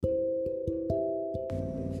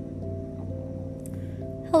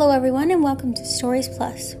Hello, everyone, and welcome to Stories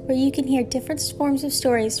Plus, where you can hear different forms of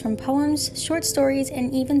stories from poems, short stories,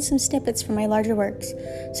 and even some snippets from my larger works.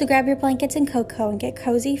 So grab your blankets and cocoa and get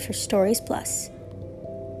cozy for Stories Plus.